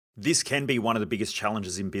This can be one of the biggest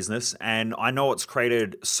challenges in business, and I know it's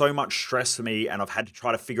created so much stress for me, and I've had to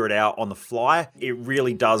try to figure it out on the fly. It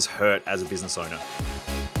really does hurt as a business owner.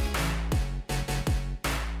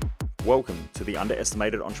 Welcome to The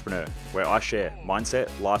Underestimated Entrepreneur, where I share mindset,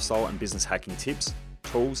 lifestyle, and business hacking tips,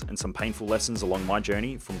 tools, and some painful lessons along my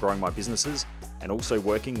journey from growing my businesses and also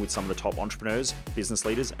working with some of the top entrepreneurs, business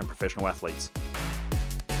leaders, and professional athletes.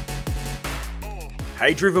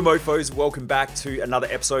 Hey Driven Mofos, welcome back to another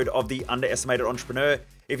episode of The Underestimated Entrepreneur.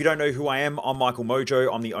 If you don't know who I am, I'm Michael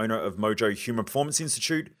Mojo. I'm the owner of Mojo Human Performance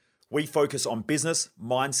Institute. We focus on business,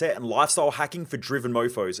 mindset, and lifestyle hacking for driven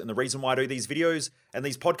mofos. And the reason why I do these videos and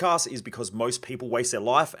these podcasts is because most people waste their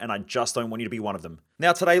life, and I just don't want you to be one of them.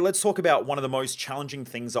 Now today, let's talk about one of the most challenging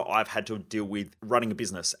things that I've had to deal with running a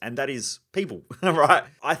business, and that is people, right?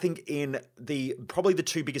 I think probably the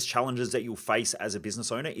two biggest challenges that you'll face as a business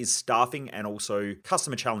owner is staffing and also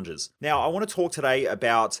customer challenges. Now, I want to talk today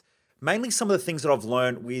about mainly some of the things that I've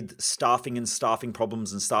learned with staffing and staffing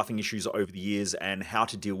problems and staffing issues over the years and how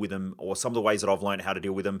to deal with them, or some of the ways that I've learned how to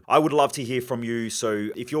deal with them. I would love to hear from you. So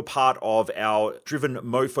if you're part of our Driven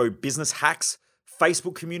Mofo Business Hacks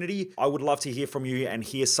Facebook community, I would love to hear from you and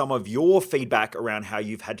hear some of your feedback around how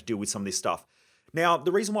you've had to deal with some of this stuff. Now,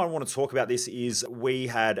 the reason why I want to talk about this is we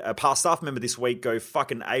had a past staff member this week go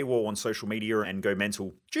fucking AWOL on social media and go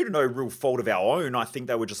mental. Due to no real fault of our own, I think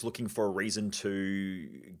they were just looking for a reason to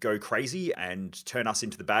go crazy and turn us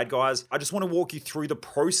into the bad guys. I just want to walk you through the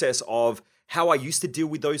process of how I used to deal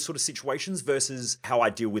with those sort of situations versus how I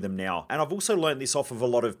deal with them now. And I've also learned this off of a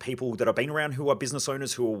lot of people that I've been around who are business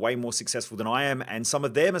owners who are way more successful than I am, and some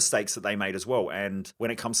of their mistakes that they made as well. And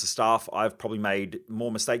when it comes to staff, I've probably made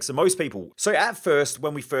more mistakes than most people. So at first,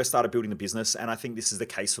 when we first started building the business, and I think this is the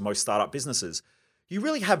case for most startup businesses, you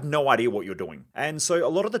really have no idea what you're doing. And so a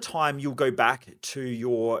lot of the time you'll go back to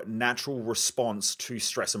your natural response to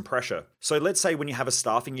stress and pressure. So let's say when you have a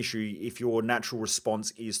staffing issue, if your natural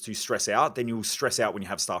response is to stress out, then you'll stress out when you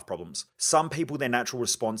have staff problems. Some people, their natural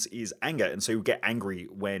response is anger. And so you'll get angry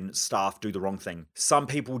when staff do the wrong thing. Some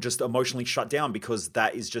people just emotionally shut down because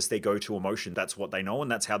that is just their go-to emotion. That's what they know and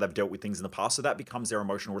that's how they've dealt with things in the past. So that becomes their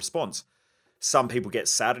emotional response. Some people get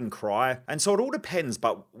sad and cry. And so it all depends,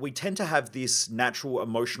 but we tend to have this natural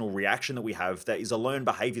emotional reaction that we have that is a learned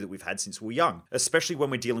behavior that we've had since we were young, especially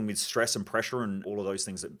when we're dealing with stress and pressure and all of those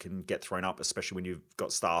things that can get thrown up, especially when you've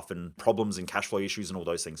got staff and problems and cash flow issues and all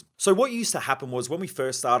those things. So what used to happen was when we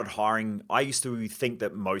first started hiring, I used to think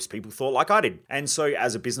that most people thought like I did. And so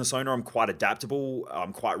as a business owner, I'm quite adaptable.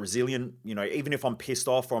 I'm quite resilient. Even if I'm pissed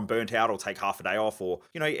off or I'm burnt out, I'll take half a day off, or,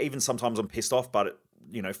 even sometimes I'm pissed off, but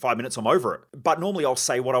 5 minutes, I'm over it. But normally I'll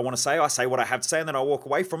say what I want to say. I say what I have to say and then I walk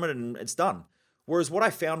away from it and it's done. Whereas what I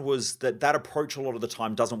found was that approach a lot of the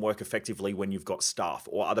time doesn't work effectively when you've got staff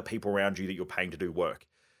or other people around you that you're paying to do work.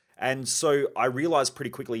 And so I realized pretty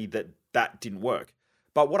quickly that didn't work.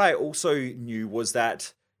 But what I also knew was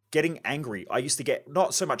that getting angry, I used to get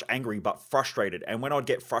not so much angry, but frustrated. And when I'd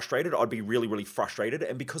get frustrated, I'd be really, really frustrated.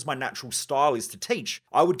 And because my natural style is to teach,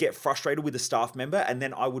 I would get frustrated with a staff member and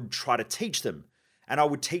then I would try to teach them. And I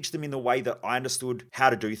would teach them in the way that I understood how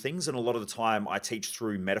to do things. And a lot of the time I teach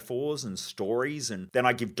through metaphors and stories, and then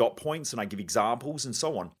I give dot points and I give examples and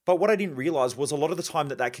so on. But what I didn't realize was a lot of the time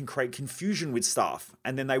that can create confusion with staff.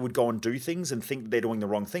 And then they would go and do things and think they're doing the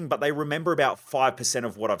wrong thing, but they remember about 5%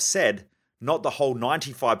 of what I've said, not the whole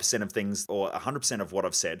 95% of things or 100% of what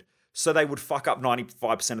I've said. So they would fuck up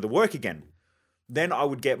 95% of the work again. Then I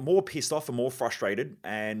would get more pissed off and more frustrated,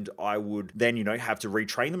 and I would then, have to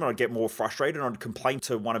retrain them, and I'd get more frustrated and I'd complain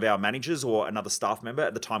to one of our managers or another staff member.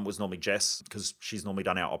 At the time it was normally Jess, because she's normally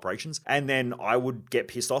done our operations. And then I would get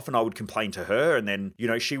pissed off and I would complain to her, and then,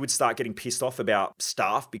 she would start getting pissed off about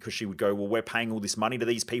staff because she would go, well, we're paying all this money to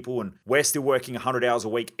these people and we're still working 100 hours a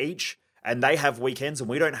week each, and they have weekends and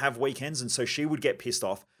we don't have weekends. And so she would get pissed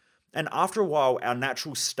off. And after a while, our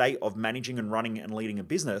natural state of managing and running and leading a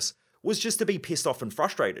business was just to be pissed off and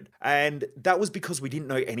frustrated. And that was because we didn't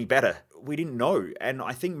know any better. We didn't know. And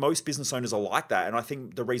I think most business owners are like that. And I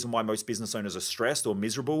think the reason why most business owners are stressed or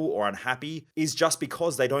miserable or unhappy is just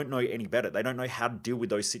because they don't know any better. They don't know how to deal with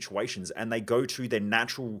those situations, and they go to their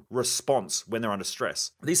natural response when they're under stress.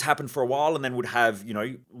 This happened for a while and then would have,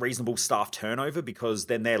 reasonable staff turnover, because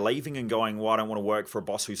then they're leaving and going, well, I don't want to work for a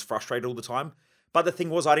boss who's frustrated all the time. But the thing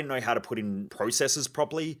was, I didn't know how to put in processes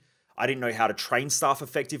properly. I didn't know how to train staff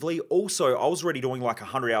effectively. Also, I was already doing like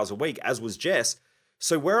 100 hours a week, as was Jess.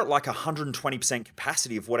 So we're at like 120%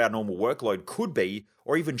 capacity of what our normal workload could be,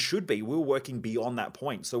 or even should be. We were working beyond that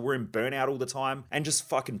point. So we're in burnout all the time and just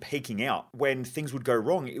fucking peaking out. When things would go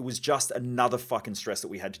wrong, it was just another fucking stress that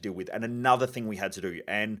we had to deal with and another thing we had to do.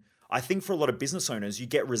 And I think for a lot of business owners, you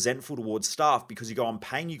get resentful towards staff because you go, I'm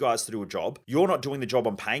paying you guys to do a job. You're not doing the job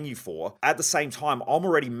I'm paying you for. At the same time, I'm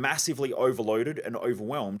already massively overloaded and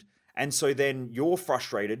overwhelmed. And so then you're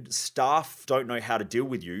frustrated. Staff don't know how to deal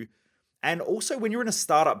with you. And also when you're in a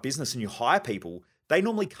startup business and you hire people, they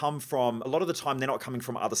normally come from, a lot of the time, they're not coming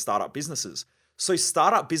from other startup businesses. So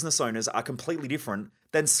startup business owners are completely different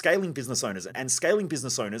than scaling business owners. And scaling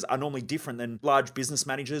business owners are normally different than large business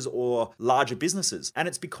managers or larger businesses. And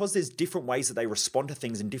it's because there's different ways that they respond to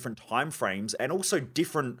things in different time frames and also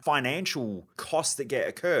different financial costs that get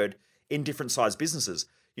occurred in different size businesses.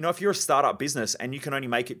 You know, if you're a startup business and you can only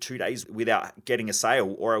make it 2 days without getting a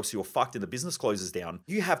sale or else you're fucked and the business closes down,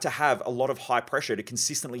 you have to have a lot of high pressure to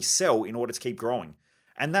consistently sell in order to keep growing.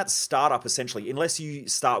 And that's startup essentially, unless you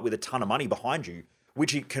start with a ton of money behind you,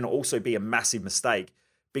 which it can also be a massive mistake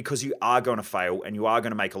because you are going to fail and you are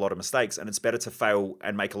going to make a lot of mistakes. And it's better to fail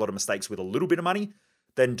and make a lot of mistakes with a little bit of money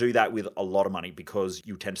than do that with a lot of money because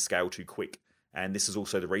you tend to scale too quick. And this is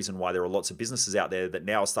also the reason why there are lots of businesses out there that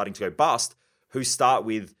now are starting to go bust who start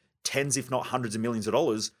with tens, if not hundreds of millions of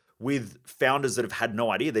dollars with founders that have had no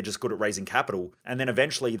idea. They're just good at raising capital. And then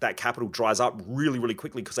eventually that capital dries up really, really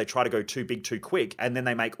quickly because they try to go too big too quick. And then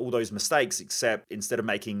they make all those mistakes, except instead of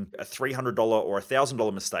making a $300 or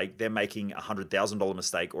 $1,000 mistake, they're making a $100,000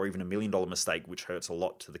 mistake or even $1 million mistake, which hurts a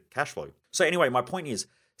lot to the cash flow. So anyway, my point is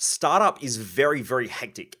startup is very, very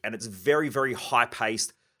hectic and it's very, very high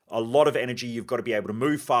paced. A lot of energy. You've got to be able to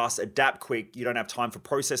move fast, adapt quick. You don't have time for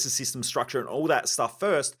processes, system structure, and all that stuff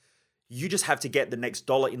first. You just have to get the next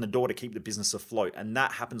dollar in the door to keep the business afloat. And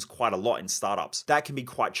that happens quite a lot in startups. That can be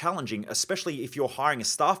quite challenging, especially if you're hiring a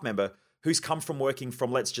staff member who's come from working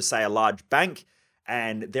from, let's just say, a large bank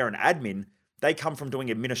and they're an admin. They come from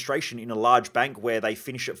doing administration in a large bank where they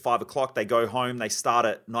finish at 5 o'clock, they go home, they start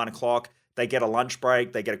at 9 o'clock, they get a lunch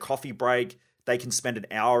break, they get a coffee break. They can spend an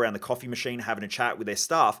hour around the coffee machine having a chat with their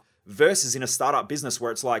staff versus in a startup business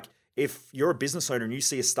where it's like, if you're a business owner and you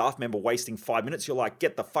see a staff member wasting 5 minutes, you're like,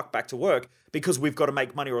 get the fuck back to work because we've got to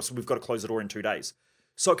make money or else we've got to close the door in 2 days.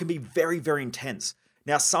 So it can be very, very intense.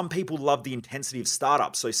 Now, some people love the intensity of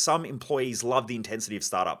startup. So some employees love the intensity of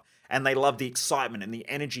startup and they love the excitement and the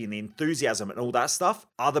energy and the enthusiasm and all that stuff.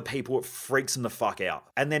 Other people, it freaks them the fuck out.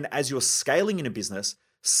 And then as you're scaling in a business,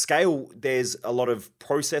 there's a lot of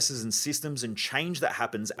processes and systems and change that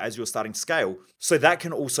happens as you're starting to scale. So that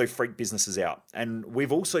can also freak businesses out. And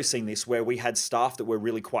we've also seen this where we had staff that were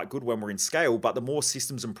really quite good when we're in scale, but the more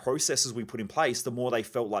systems and processes we put in place, the more they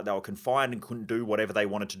felt like they were confined and couldn't do whatever they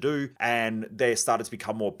wanted to do. And there started to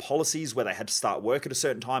become more policies where they had to start work at a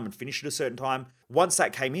certain time and finish at a certain time. Once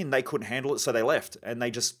that came in, they couldn't handle it, so they left. And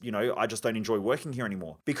they just, I just don't enjoy working here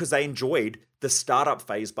anymore because they enjoyed the startup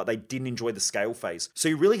phase, but they didn't enjoy the scale phase. So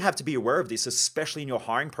you really have to be aware of this, especially in your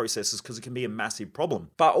hiring processes, because it can be a massive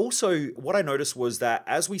problem. But also what I noticed was that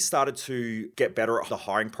as we started to get better at the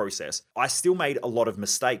hiring process, I still made a lot of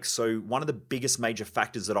mistakes. So one of the biggest major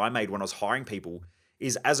factors that I made when I was hiring people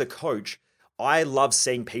is as a coach, I love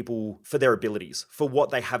seeing people for their abilities, for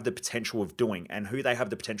what they have the potential of doing and who they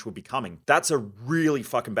have the potential of becoming. That's a really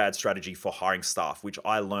fucking bad strategy for hiring staff, which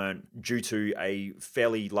I learned due to a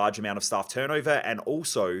fairly large amount of staff turnover and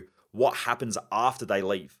also what happens after they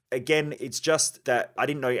leave. Again, it's just that I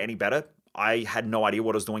didn't know any better. I had no idea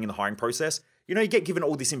what I was doing in the hiring process. You get given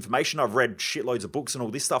all this information. I've read shitloads of books and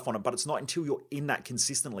all this stuff on it, but it's not until you're in that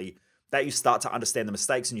consistently that you start to understand the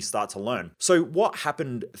mistakes and you start to learn. So what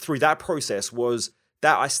happened through that process was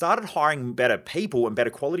that I started hiring better people and better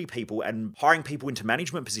quality people and hiring people into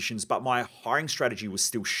management positions, but my hiring strategy was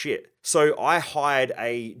still shit. So I hired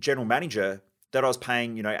a general manager that I was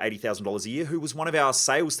paying, $80,000 a year, who was one of our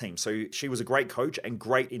sales team. So she was a great coach and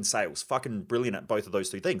great in sales, fucking brilliant at both of those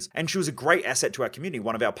two things. And she was a great asset to our community.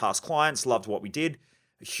 One of our past clients, loved what we did,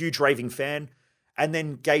 a huge raving fan. And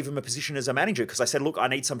then gave him a position as a manager because I said, look, I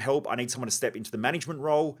need some help. I need someone to step into the management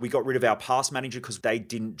role. We got rid of our past manager because they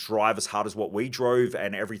didn't drive as hard as what we drove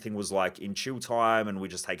and everything was like in chill time and we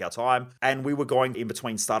just take our time. And we were going in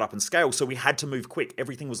between startup and scale. So we had to move quick.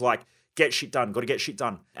 Everything was like, get shit done, got to get shit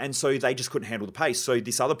done. And so they just couldn't handle the pace. So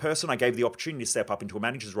this other person, I gave the opportunity to step up into a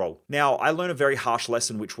manager's role. Now, I learned a very harsh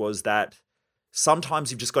lesson, which was that sometimes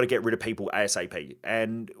you've just got to get rid of people ASAP.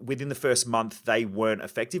 And within the first month, they weren't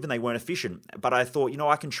effective and they weren't efficient. But I thought,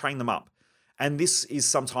 I can train them up. And this is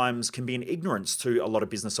sometimes can be an ignorance to a lot of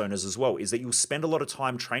business owners as well, is that you'll spend a lot of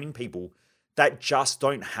time training people that just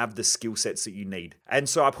don't have the skill sets that you need. And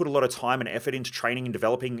so I put a lot of time and effort into training and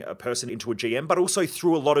developing a person into a GM, but also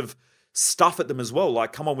through a lot of stuff at them as well.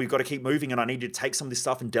 Like, come on, we've got to keep moving and I need to take some of this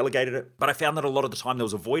stuff and delegated it. But I found that a lot of the time there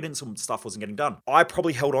was avoidance and stuff wasn't getting done. I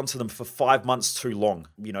probably held on to them for 5 months too long.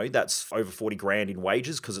 That's over 40 grand in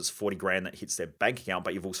wages because it's 40 grand that hits their bank account,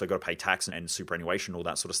 but you've also got to pay tax and superannuation, all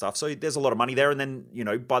that sort of stuff. So there's a lot of money there. And then,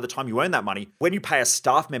 by the time you earn that money, when you pay a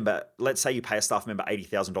staff member, let's say you pay a staff member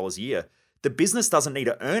 $80,000 a year, the business doesn't need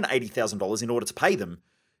to earn $80,000 in order to pay them.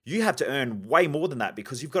 You have to earn way more than that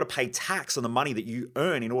because you've got to pay tax on the money that you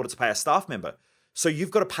earn in order to pay a staff member. So you've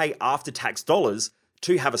got to pay after-tax dollars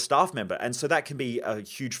to have a staff member. And so that can be a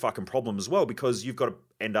huge fucking problem as well because you've got to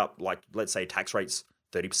end up like, let's say tax rate's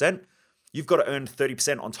 30%. You've got to earn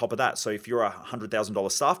 30% on top of that. So if you're a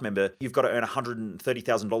 $100,000 staff member, you've got to earn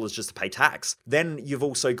 $130,000 just to pay tax. Then you've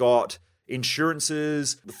also got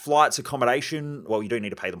insurances, flights, accommodation. Well, you do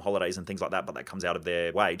need to pay them holidays and things like that, but that comes out of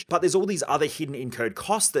their wage. But there's all these other hidden incurred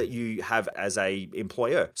costs that you have as a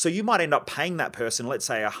employer. So you might end up paying that person, let's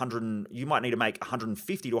say you might need to make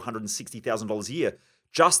 $150,000 to $160,000 a year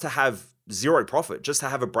just to have zero profit, just to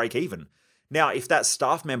have a break even. Now, if that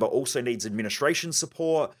staff member also needs administration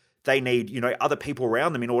support, they need, other people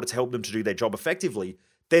around them in order to help them to do their job effectively,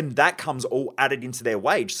 then that comes all added into their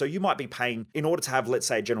wage. So you might be paying, in order to have, let's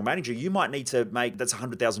say, a general manager, you might need to make, that's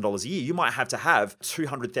 $100,000 a year. You might have to have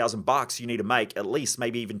 $200,000 you need to make at least,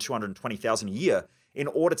 maybe even $220,000 a year in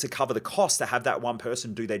order to cover the cost to have that one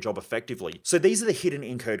person do their job effectively. So these are the hidden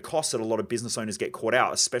incurred costs that a lot of business owners get caught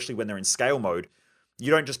out, especially when they're in scale mode.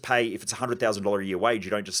 You don't just pay, if it's $100,000 a year wage, you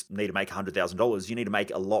don't just need to make $100,000. You need to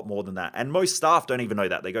make a lot more than that. And most staff don't even know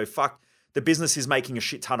that. They go, fuck, the business is making a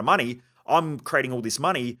shit ton of money. I'm creating all this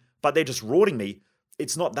money, but they're just rorting me.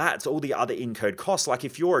 It's not that. It's all the other incurred costs. Like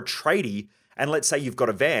if you're a tradie and let's say you've got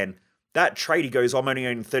a van, that tradie goes, I'm only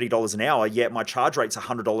earning $30 an hour, yet my charge rate's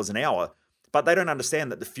 $100 an hour. But they don't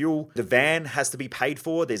understand that the fuel, the van has to be paid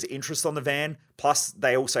for. There's interest on the van. Plus,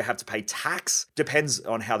 they also have to pay tax. Depends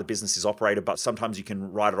on how the business is operated, but sometimes you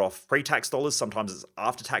can write it off pre-tax dollars. Sometimes it's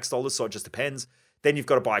after-tax dollars, so it just depends. Then you've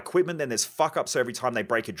got to buy equipment. Then there's fuck up. So every time they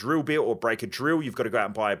break a drill bit or break a drill, you've got to go out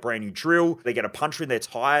and buy a brand new drill. They get a puncture in their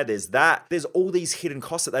tire. There's that. There's all these hidden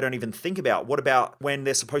costs that they don't even think about. What about when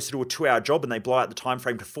they're supposed to do a 2-hour job and they blow out the time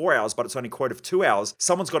frame to 4 hours, but it's only quoted for 2 hours?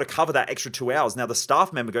 Someone's got to cover that extra 2 hours. Now the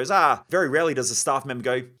staff member goes, very rarely does the staff member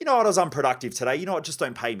go, you know what, I was unproductive today. You know what, just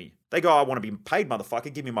don't pay me. They go, I want to be paid,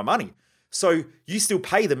 motherfucker. Give me my money. So you still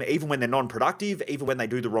pay them even when they're non-productive, even when they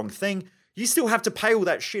do the wrong thing. You still have to pay all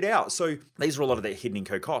that shit out. So these are a lot of their hidden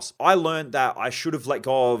incurred costs. I learned that I should have let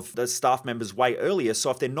go of the staff members way earlier.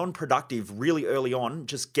 So if they're non-productive really early on,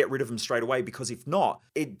 just get rid of them straight away. Because if not,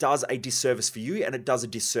 it does a disservice for you and it does a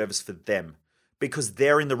disservice for them. Because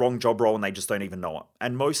they're in the wrong job role and they just don't even know it.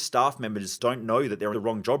 And most staff members don't know that they're in the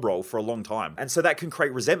wrong job role for a long time. And so that can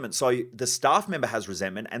create resentment. So the staff member has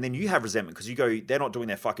resentment and then you have resentment because you go, they're not doing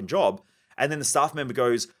their fucking job. And then the staff member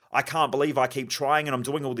goes, I can't believe I keep trying and I'm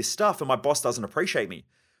doing all this stuff and my boss doesn't appreciate me.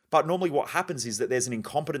 But normally what happens is that there's an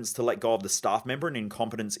incompetence to let go of the staff member and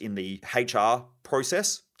incompetence in the HR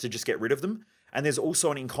process to just get rid of them. And there's also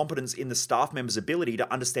an incompetence in the staff member's ability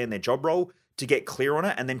to understand their job role, to get clear on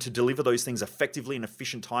it, and then to deliver those things effectively in an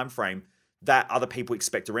efficient time frame that other people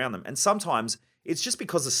expect around them. And sometimes it's just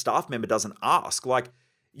because the staff member doesn't ask. Like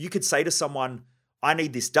you could say to someone, I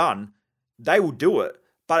need this done. They will do it,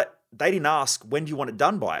 but they didn't ask, when do you want it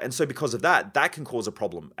done by? And so because of that, that can cause a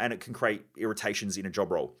problem and it can create irritations in a job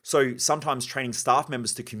role. So sometimes training staff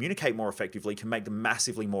members to communicate more effectively can make them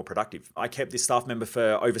massively more productive. I kept this staff member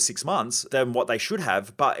for over 6 months than what they should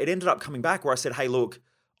have, but it ended up coming back where I said, hey, look,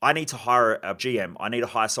 I need to hire a GM. I need to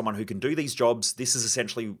hire someone who can do these jobs. This is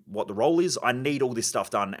essentially what the role is. I need all this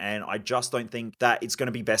stuff done. And I just don't think that it's going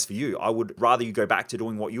to be best for you. I would rather you go back to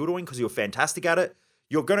doing what you were doing because you're fantastic at it.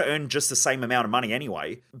 You're going to earn just the same amount of money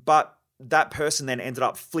anyway. But that person then ended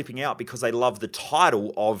up flipping out because they loved the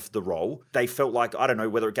title of the role. They felt like, I don't know,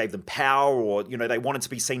 whether it gave them power or, they wanted to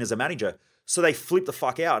be seen as a manager. So they flipped the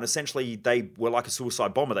fuck out. And essentially they were like a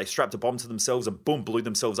suicide bomber. They strapped a bomb to themselves and boom, blew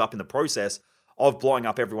themselves up in the process of blowing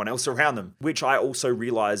up everyone else around them, which I also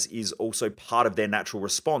realize is also part of their natural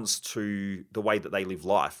response to the way that they live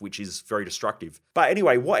life, which is very destructive. But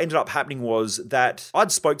anyway, what ended up happening was that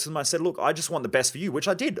I'd spoke to them. I said, look, I just want the best for you, which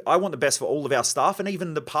I did. I want the best for all of our staff and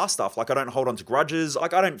even the past staff. Like I don't hold on to grudges.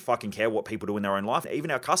 Like I don't fucking care what people do in their own life. Even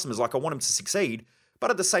our customers, like I want them to succeed. But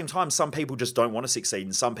at the same time, some people just don't want to succeed.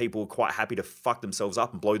 And some people are quite happy to fuck themselves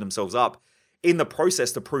up and blow themselves up in the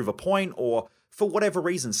process to prove a point, or for whatever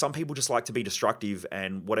reason, some people just like to be destructive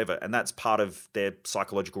and whatever. And that's part of their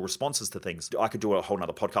psychological responses to things. I could do a whole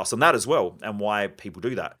nother podcast on that as well and why people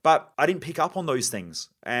do that. But I didn't pick up on those things.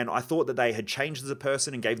 And I thought that they had changed as a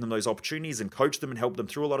person and gave them those opportunities and coached them and helped them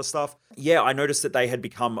through a lot of stuff. Yeah, I noticed that they had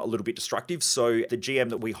become a little bit destructive. So the GM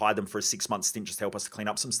that we hired them for a 6-month stint just to help us to clean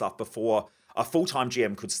up some stuff before a full-time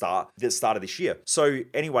GM could start at the start of this year. So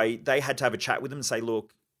anyway, they had to have a chat with them and say,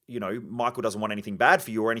 look, you know, Michael doesn't want anything bad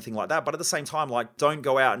for you or anything like that. But at the same time, like, don't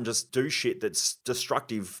go out and just do shit that's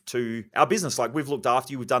destructive to our business. Like, we've looked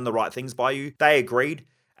after you. We've done the right things by you. They agreed.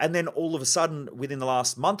 And then all of a sudden, within the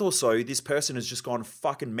last month or so, this person has just gone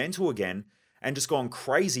fucking mental again and just gone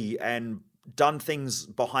crazy and done things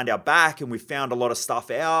behind our back, and we've found a lot of stuff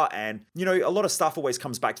out. And, you know, a lot of stuff always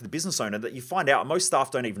comes back to the business owner that you find out. Most staff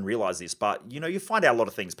don't even realize this, but, you know, you find out a lot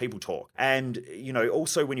of things. People talk. And, you know,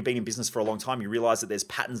 also when you've been in business for a long time, you realize that there's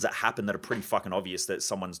patterns that happen that are pretty fucking obvious that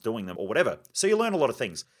someone's doing them or whatever. So you learn a lot of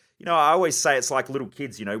things. You know, I always say it's like little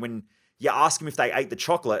kids, you know, when you ask them if they ate the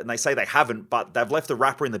chocolate and they say they haven't, but they've left the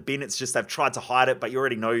wrapper in the bin. It's just they've tried to hide it, but you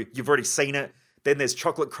already know, you've already seen it. Then there's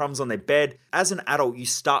chocolate crumbs on their bed. As an adult, you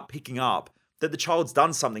start picking up that the child's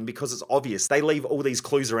done something because it's obvious. They leave all these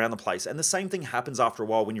clues around the place. And the same thing happens after a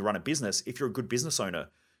while when you run a business. If you're a good business owner,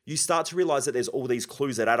 you start to realize that there's all these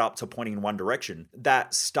clues that add up to pointing in one direction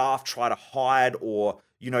that staff try to hide, or,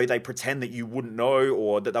 you know, they pretend that you wouldn't know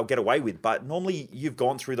or that they'll get away with. But normally you've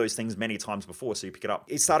gone through those things many times before, so you pick it up.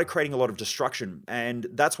 It started creating a lot of destruction. And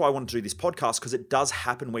that's why I wanted to do this podcast, because it does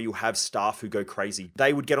happen where you have staff who go crazy.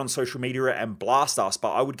 They would get on social media and blast us,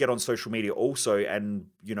 but I would get on social media also and,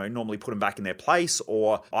 you know, normally put them back in their place.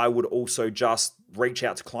 Or I would also just reach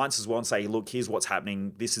out to clients as well and say, look, here's what's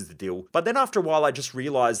happening. This is the deal. But then after a while, I just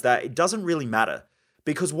realized that it doesn't really matter.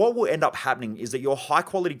 Because what will end up happening is that your high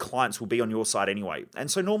quality clients will be on your side anyway. And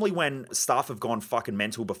so normally when staff have gone fucking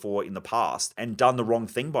mental before in the past and done the wrong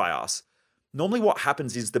thing by us, normally what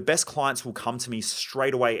happens is the best clients will come to me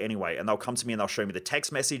straight away anyway. And they'll come to me and they'll show me the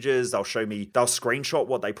text messages. They'll screenshot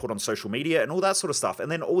what they put on social media and all that sort of stuff.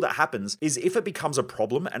 And then all that happens is if it becomes a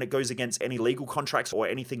problem and it goes against any legal contracts or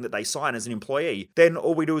anything that they sign as an employee, then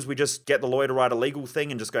all we do is we just get the lawyer to write a legal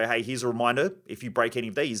thing and just go, hey, here's a reminder. If you break any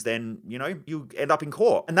of these, then, you know, you end up in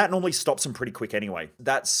court. And that normally stops them pretty quick anyway.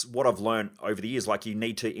 That's what I've learned over the years. Like, you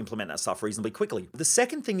need to implement that stuff reasonably quickly. The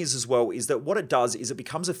second thing is as well is that what it does is it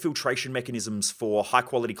becomes a filtration mechanism for high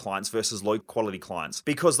quality clients versus low quality clients,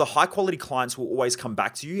 because the high quality clients will always come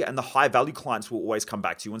back to you and the high value clients will always come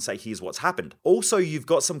back to you and say, here's what's happened. Also, you've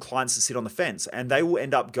got some clients that sit on the fence and they will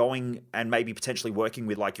end up going and maybe potentially working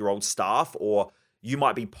with like your old staff, or you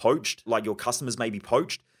might be poached, like your customers may be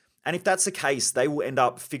poached. And if that's the case, they will end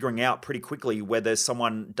up figuring out pretty quickly whether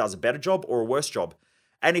someone does a better job or a worse job.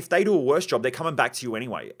 And if they do a worse job, they're coming back to you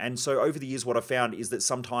anyway. And so over the years, what I've found is that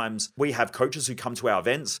sometimes we have coaches who come to our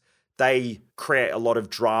events. They create a lot of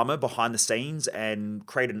drama behind the scenes and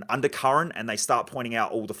create an undercurrent, and they start pointing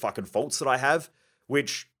out all the fucking faults that I have,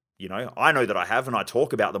 which, you know, I know that I have, and I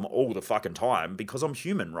talk about them all the fucking time because I'm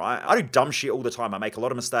human, right? I do dumb shit all the time. I make a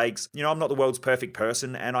lot of mistakes. You know, I'm not the world's perfect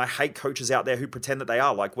person, and I hate coaches out there who pretend that they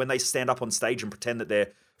are. Like when they stand up on stage and pretend that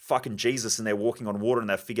they're fucking Jesus and they're walking on water and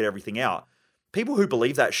they've figured everything out. People who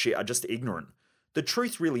believe that shit are just ignorant. The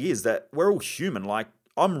truth really is that we're all human. Like,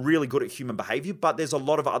 I'm really good at human behavior, but there's a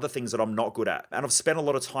lot of other things that I'm not good at. And I've spent a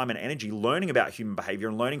lot of time and energy learning about human behavior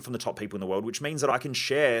and learning from the top people in the world, which means that I can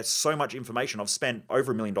share so much information. I've spent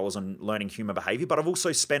over $1 million on learning human behavior, but I've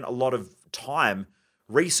also spent a lot of time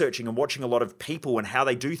researching and watching a lot of people and how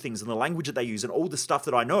they do things and the language that they use and all the stuff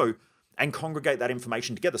that I know, and congregate that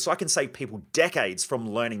information together. So I can save people decades from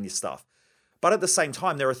learning this stuff. But at the same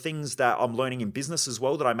time, there are things that I'm learning in business as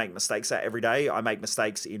well that I make mistakes at every day. I make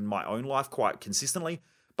mistakes in my own life quite consistently,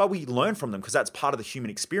 but we learn from them because that's part of the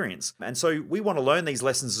human experience. And so we want to learn these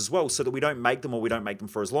lessons as well so that we don't make them, or we don't make them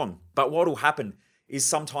for as long. But what will happen is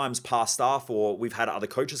sometimes past staff, or we've had other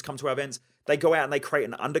coaches come to our events, they go out and they create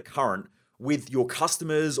an undercurrent with your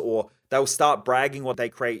customers, or they'll start bragging, or they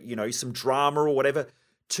create, you know, some drama or whatever,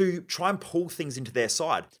 to try and pull things into their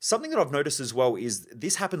side. Something that I've noticed as well is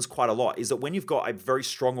this happens quite a lot, is that when you've got a very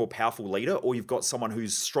strong or powerful leader, or you've got someone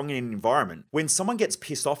who's strong in an environment, when someone gets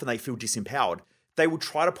pissed off and they feel disempowered, they will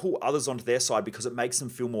try to pull others onto their side because it makes them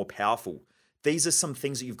feel more powerful. These are some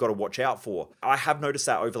things that you've got to watch out for. I have noticed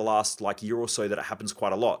that over the last year or so that it happens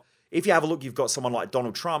quite a lot. If you have a look, you've got someone like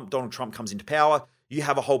Donald Trump. Donald Trump comes into power. You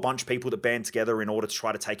have a whole bunch of people that band together in order to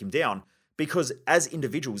try to take him down. Because as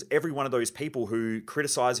individuals, every one of those people who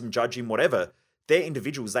criticize him, judge him, whatever, they're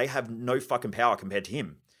individuals. They have no fucking power compared to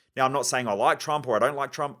him. Now, I'm not saying I like Trump or I don't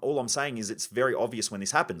like Trump. All I'm saying is it's very obvious when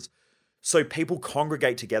this happens. So people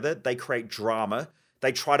congregate together, they create drama,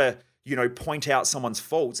 they try to, point out someone's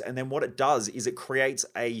faults. And then what it does is it creates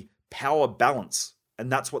a power balance.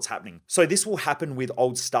 And that's what's happening. So this will happen with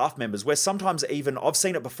old staff members where sometimes even, I've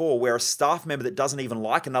seen it before, where a staff member that doesn't even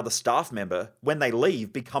like another staff member, when they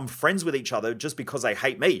leave, become friends with each other just because they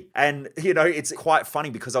hate me. And, it's quite funny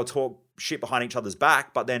because they'll talk shit behind each other's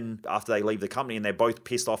back, but then after they leave the company and they're both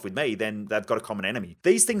pissed off with me, then they've got a common enemy.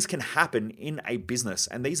 These things can happen in a business,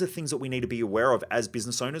 and these are things that we need to be aware of as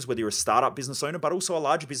business owners, whether you're a startup business owner, but also a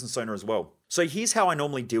larger business owner as well. So here's how I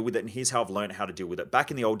normally deal with it, and here's how I've learned how to deal with it.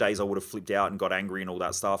 Back in the old days, I would have flipped out and got angry and all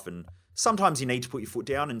that stuff, and sometimes you need to put your foot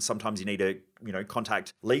down, and sometimes you need to,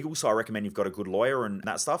 contact legal. So I recommend you've got a good lawyer and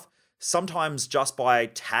that stuff. Sometimes just by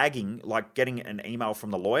tagging, like getting an email from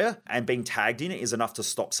the lawyer and being tagged in it is enough to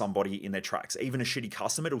stop somebody in their tracks. Even a shitty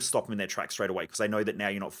customer, it'll stop them in their tracks straight away because they know that now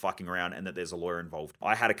you're not fucking around and that there's a lawyer involved.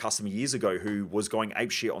 I had a customer years ago who was going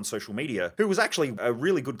apeshit on social media, who was actually a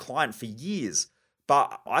really good client for years.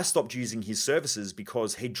 But I stopped using his services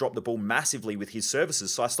because he dropped the ball massively with his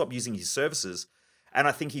services. So I stopped using his services. And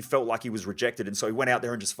I think he felt like he was rejected. And so he went out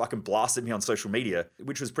there and just fucking blasted me on social media,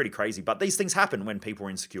 which was pretty crazy. But these things happen when people are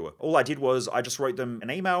insecure. All I did was I just wrote them an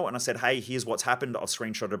email and I said, hey, here's what's happened. I've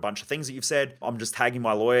screenshotted a bunch of things that you've said. I'm just tagging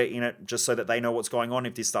my lawyer in it just so that they know what's going on.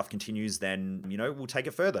 If this stuff continues, then, we'll take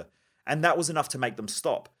it further. And that was enough to make them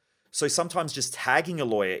stop. So sometimes just tagging a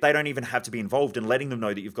lawyer, they don't even have to be involved, and letting them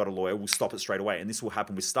know that you've got a lawyer will stop it straight away. And this will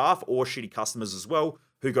happen with staff or shitty customers as well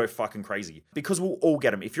who go fucking crazy, because we'll all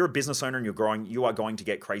get them. If you're a business owner and you're growing, you are going to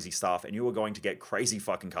get crazy staff and you are going to get crazy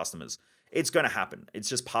fucking customers. It's going to happen. It's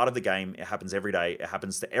just part of the game. It happens every day. It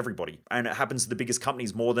happens to everybody. And it happens to the biggest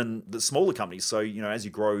companies more than the smaller companies. So, as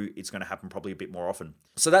you grow, it's going to happen probably a bit more often.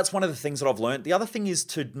 So that's one of the things that I've learned. The other thing is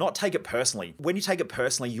to not take it personally. When you take it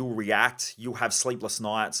personally, you'll react, you'll have sleepless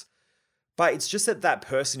nights. But it's just that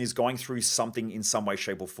person is going through something in some way,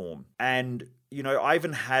 shape, or form. And, I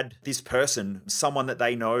even had this person, someone that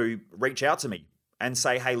they know, reach out to me and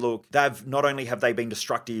say, hey, look, not only have they been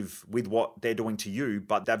destructive with what they're doing to you,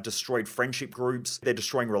 but they've destroyed friendship groups. They're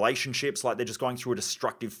destroying relationships. Like, they're just going through a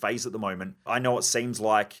destructive phase at the moment. I know it seems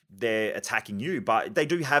like they're attacking you, but they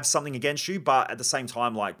do have something against you. But at the same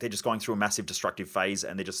time, like, they're just going through a massive destructive phase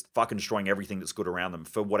and they're just fucking destroying everything that's good around them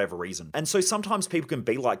for whatever reason. And so sometimes people can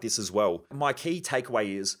be like this as well. My key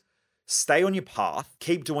takeaway is, stay on your path,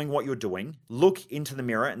 keep doing what you're doing, look into the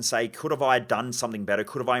mirror and say, could have I done something better?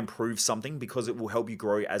 Could have I improved something? Because it will help you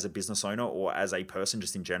grow as a business owner or as a person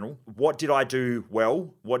just in general. What did I do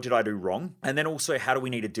well? What did I do wrong? And then also, how do we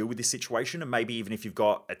need to deal with this situation? And maybe even if you've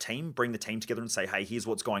got a team, bring the team together and say, hey, here's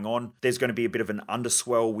what's going on. There's going to be a bit of an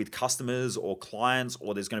underswell with customers or clients,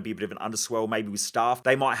 or there's going to be a bit of an underswell maybe with staff.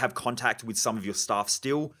 They might have contact with some of your staff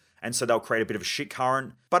still. And so they'll create a bit of a shit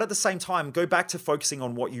current. But at the same time, go back to focusing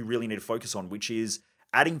on what you really need to focus on, which is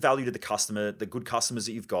adding value to the customer, the good customers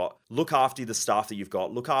that you've got. Look after the staff that you've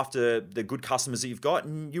got. Look after the good customers that you've got,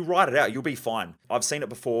 and you ride it out. You'll be fine. I've seen it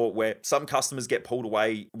before where some customers get pulled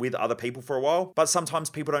away with other people for a while, but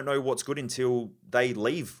sometimes people don't know what's good until they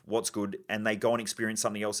leave what's good and they go and experience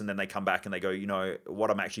something else, and then they come back and they go,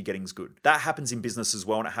 what I'm actually getting is good. That happens in business as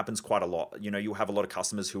well, and it happens quite a lot. You'll have a lot of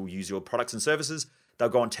customers who will use your products and services. They'll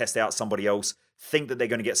go and test out somebody else, think that they're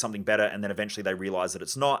going to get something better, and then eventually they realize that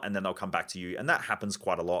it's not, and then they'll come back to you. And that happens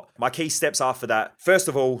quite a lot. My key steps are for that. First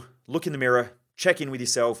of all, look in the mirror, check in with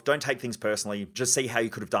yourself. Don't take things personally. Just see how you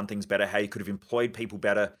could have done things better, how you could have employed people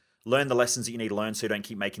better. Learn the lessons that you need to learn so you don't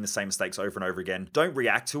keep making the same mistakes over and over again. Don't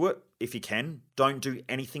react to it if you can. Don't do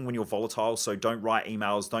anything when you're volatile. So don't write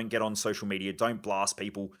emails. Don't get on social media. Don't blast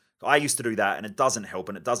people. I used to do that, and it doesn't help,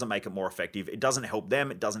 and it doesn't make it more effective. It doesn't help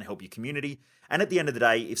them. It doesn't help your community. And at the end of the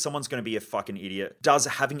day, if someone's going to be a fucking idiot, does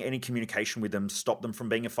having any communication with them stop them from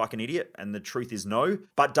being a fucking idiot? And the truth is no.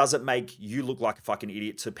 But does it make you look like a fucking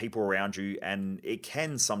idiot to people around you? And it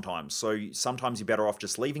can sometimes. So sometimes you're better off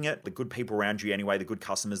just leaving it. The good people around you anyway, the good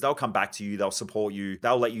customers, they'll come back to you. They'll support you.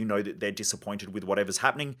 They'll let you know that they're disappointed with whatever's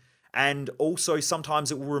happening. And also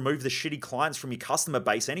sometimes it will remove the shitty clients from your customer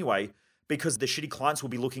base anyway, because the shitty clients will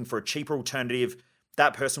be looking for a cheaper alternative.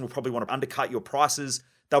 That person will probably want to undercut your prices.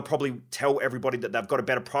 They'll probably tell everybody that they've got a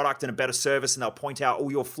better product and a better service, and they'll point out all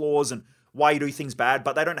your flaws and why you do things bad,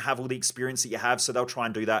 but they don't have all the experience that you have, so they'll try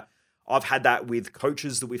and do that. I've had that with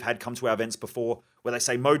coaches that we've had come to our events before, where they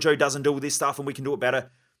say, Mojo doesn't do all this stuff and we can do it better.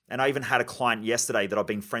 And I even had a client yesterday that I've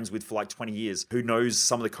been friends with for like 20 years who knows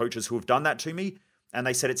some of the coaches who have done that to me. And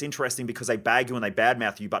they said it's interesting because they bag you and they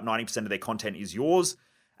badmouth you, but 90% of their content is yours.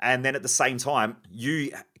 And then at the same time,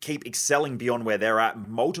 you keep excelling beyond where they're at,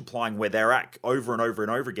 multiplying where they're at over and over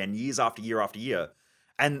and over again, years after year after year.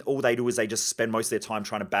 And all they do is they just spend most of their time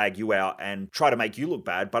trying to bag you out and try to make you look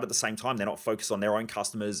bad. But at the same time, they're not focused on their own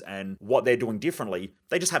customers and what they're doing differently.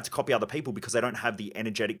 They just have to copy other people because they don't have the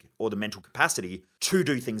energetic or the mental capacity to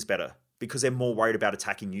do things better, because they're more worried about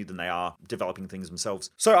attacking you than they are developing things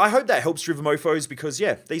themselves. So I hope that helps Driven Mofos, because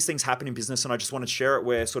yeah, these things happen in business and I just wanted to share it.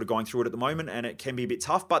 We're sort of going through it at the moment and it can be a bit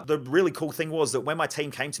tough. But the really cool thing was that when my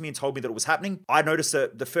team came to me and told me that it was happening, I noticed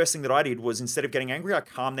that the first thing that I did was, instead of getting angry, I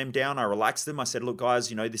calmed them down, I relaxed them. I said, look guys,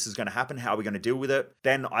 this is going to happen. How are we going to deal with it?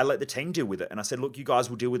 Then I let the team deal with it. And I said, look, you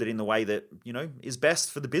guys will deal with it in the way that, is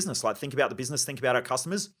best for the business. Like, think about the business, think about our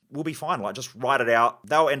customers. We'll be fine. Like, just write it out.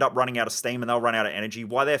 They'll end up running out of steam and they'll run out of energy.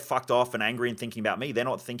 Why they're fucked off and angry and thinking about me, they're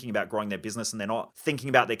not thinking about growing their business and they're not thinking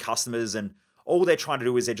about their customers, and all they're trying to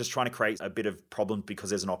do is they're just trying to create a bit of problem because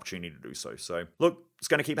there's an opportunity to do so. So look, it's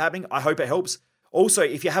going to keep happening. I hope it helps. Also,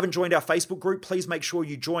 if you haven't joined our Facebook group, please make sure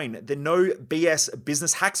you join the No BS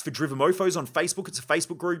Business Hacks for Driven Mofos on Facebook. It's a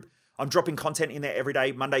Facebook group. I'm dropping content in there every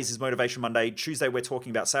day. Mondays is Motivation Monday. Tuesday, we're talking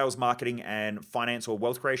about sales, marketing, and finance or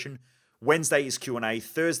wealth creation. Wednesday is Q&A.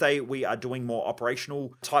 Thursday, we are doing more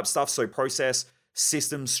operational type stuff. So process,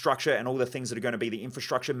 systems, structure, and all the things that are going to be the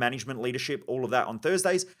infrastructure, management, leadership, all of that on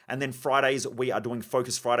Thursdays. And then Fridays, we are doing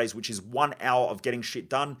Focus Fridays, which is 1 hour of getting shit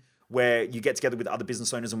done, where you get together with other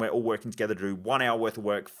business owners and we're all working together to do 1 hour worth of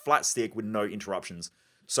work, flat stick with no interruptions.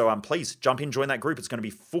 So please jump in, join that group. It's going to be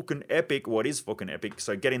fucking epic. Well, it is fucking epic.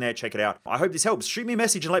 So get in there, check it out. I hope this helps. Shoot me a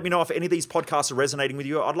message and let me know if any of these podcasts are resonating with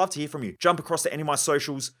you. I'd love to hear from you. Jump across to any of my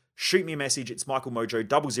socials. Shoot me a message. It's Michael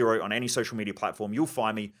Mojo 00 on any social media platform. You'll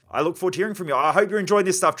find me. I look forward to hearing from you. I hope you're enjoying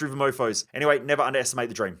this stuff, Driven Mofos. Anyway, never underestimate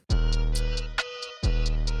the dream.